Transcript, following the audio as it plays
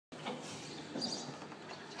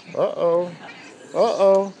Uh-oh.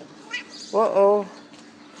 Uh-oh. Uh-oh.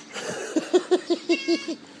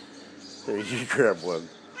 There, you grab one.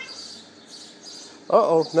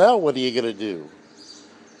 Uh-oh. Now what are you going to do?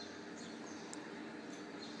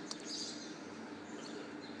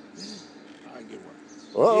 I get one.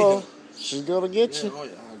 Uh-oh. Yeah. She's going to get you. Oh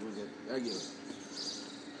yeah, I'll go get it. I get it.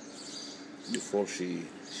 Before she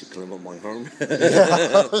climb up my arm.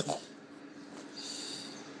 Yeah.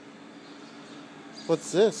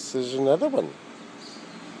 What's this? There's another one.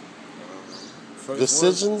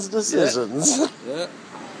 Decisions. Yeah. Yeah.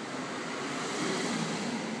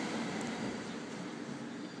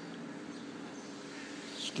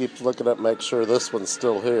 She keeps looking up, make sure this one's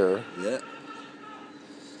still here. Yeah.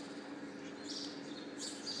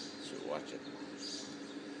 So watch it.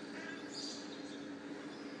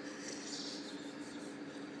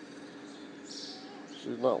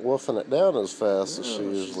 She's not woofing it down as fast as she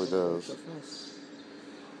usually does. So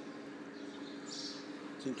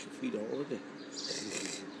think your feet already.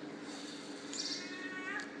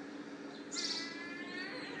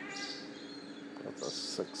 That's a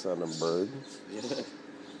sick-sounding bird. Yeah.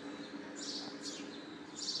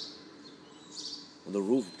 On the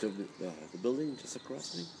roof of the building just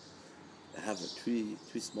across me, I have three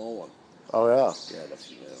small ones. Oh, yeah. Yeah, the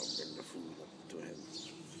female bring the food to him.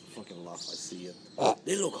 Fucking laugh, I see it.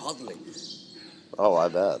 They look ugly. Oh, I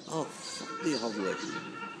bet. Oh, fuck, they ugly.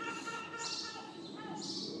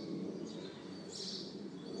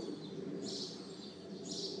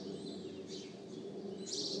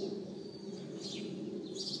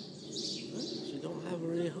 She don't have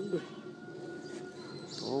her any hungry.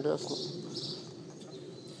 I'm guessing.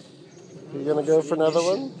 You gonna go for another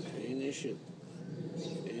one? Ain't issue.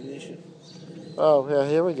 Oh, yeah,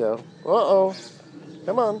 here we go. Uh-oh.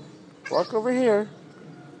 Come on. Walk over here.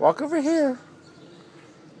 Walk over here.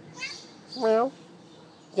 Well,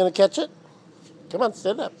 you gonna catch it? Come on,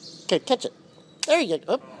 stand up. Okay, catch it. There you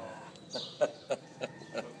go. Up.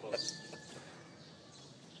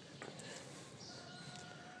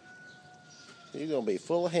 You're gonna be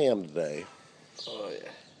full of ham today. Oh, yeah.